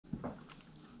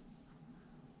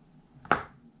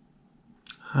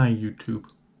Hi YouTube.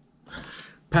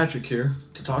 Patrick here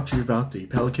to talk to you about the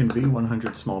Pelican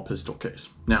V100 small pistol case.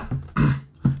 Now,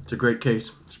 it's a great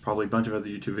case. There's probably a bunch of other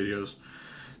YouTube videos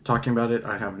talking about it.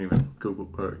 I haven't even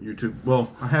Googled YouTube.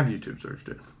 Well, I have YouTube searched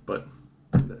it, but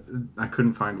I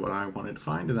couldn't find what I wanted to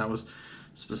find, and that was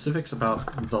specifics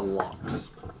about the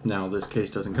locks. Now, this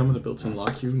case doesn't come with a built-in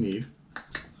lock. You need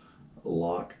a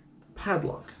lock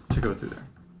padlock to go through there.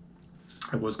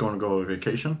 I was going to go on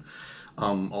vacation.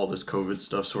 All this COVID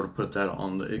stuff sort of put that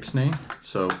on the ixnay.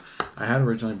 So I had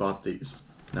originally bought these.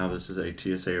 Now this is a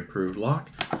TSA approved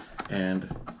lock, and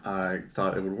I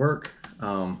thought it would work.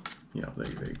 You know,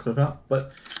 they clip out,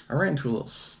 but I ran into a little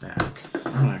snag.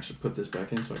 I'm gonna actually put this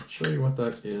back in so I can show you what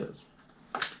that is.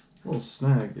 The little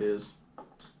snag is,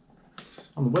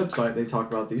 on the website they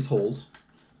talk about these holes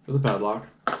for the padlock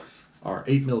are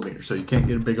 8mm, so you can't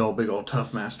get a big old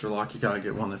tough master lock. You gotta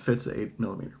get one that fits the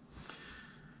 8mm.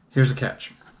 Here's a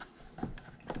catch.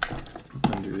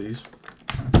 Undo these.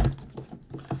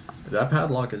 If that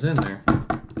padlock is in there,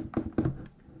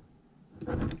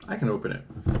 I can open it.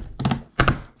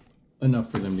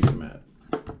 Enough for them to get mad.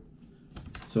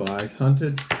 So I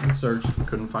hunted and searched,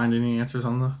 couldn't find any answers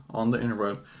on the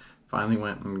interweb. Finally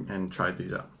went and tried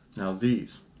these out. Now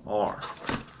these are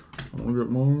a little bit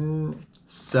more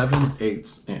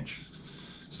 7/8 inch.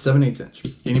 7/8 inch.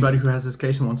 Anybody who has this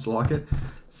case and wants to lock it,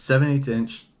 7/8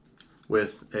 inch.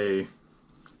 With a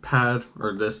pad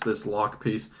or this lock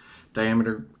piece,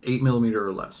 diameter 8mm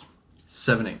or less.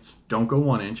 7/8. Don't go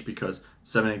 1 inch because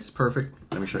 7/8 is perfect.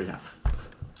 Let me show you how.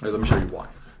 Or let me show you why.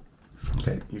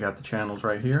 Okay, you got the channels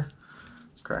right here.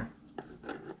 Okay.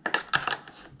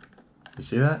 You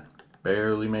see that?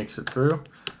 Barely makes it through.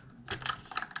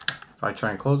 If I try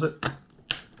and close it,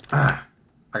 I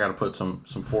gotta put some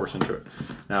force into it.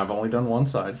 Now I've only done one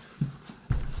side.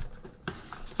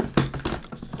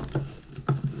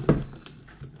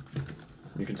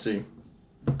 You can see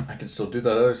I can still do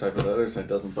that other side, but the other side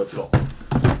doesn't budge at all.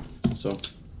 So,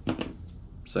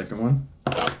 second one.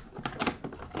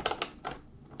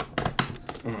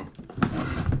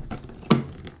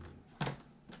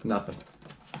 Nothing.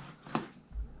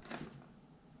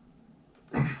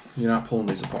 You're not pulling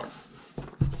these apart.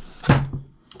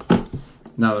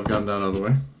 Now that I've gotten that out of the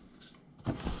way,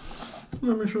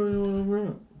 let me show you what I've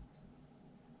got.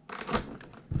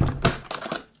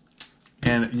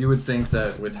 And you would think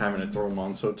that with having to throw them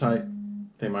on so tight,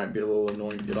 they might be a little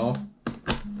annoying to get off.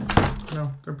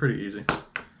 No, they're pretty easy.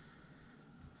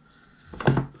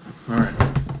 Alright.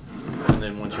 And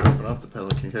then once you open up the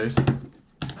Pelican case,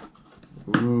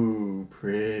 ooh,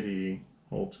 pretty.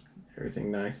 Holds everything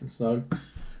nice and snug.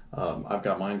 I've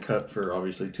got mine cut for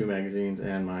obviously 2 magazines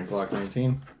and my Glock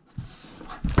 19.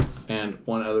 And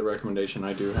one other recommendation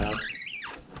I do have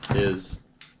is,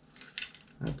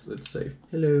 let's safe.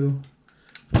 Hello.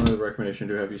 One other recommendation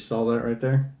I do have, you saw that right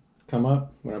there come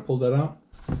up when I pulled that out?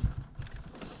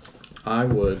 I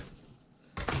would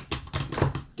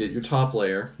get your top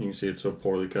layer. You can see it's so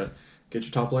poorly cut. Get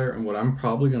your top layer, and what I'm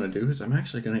probably going to do is I'm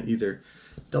actually going to either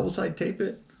double side tape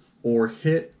it or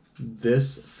hit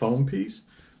this foam piece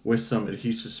with some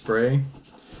adhesive spray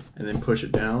and then push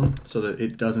it down so that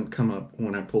it doesn't come up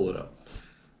when I pull it up.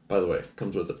 By the way, it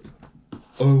comes with it.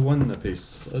 Oh, 1 a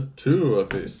piece, a 2 a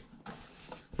piece.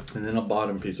 And then a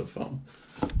bottom piece of foam.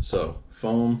 So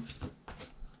foam,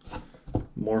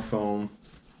 more foam,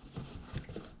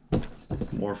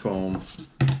 more foam,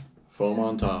 foam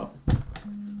on top,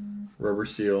 rubber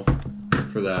seal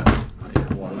for that,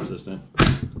 water resistant.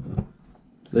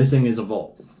 This thing is a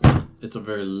vault. It's a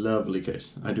very lovely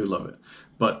case. I do love it.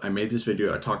 But I made this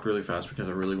video, I talked really fast because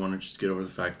I really want to just get over the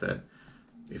fact that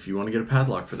if you want to get a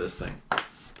padlock for this thing,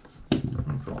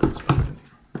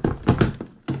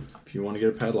 if you want to get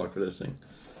a padlock for this thing,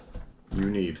 you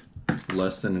need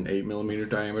less than an 8mm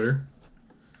diameter,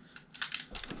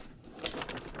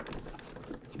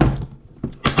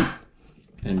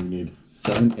 and you need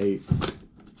 7/8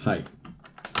 height,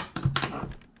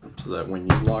 so that when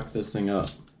you lock this thing up,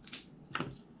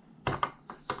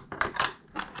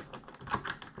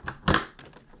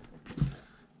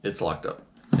 it's locked up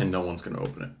and no one's going to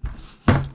open it.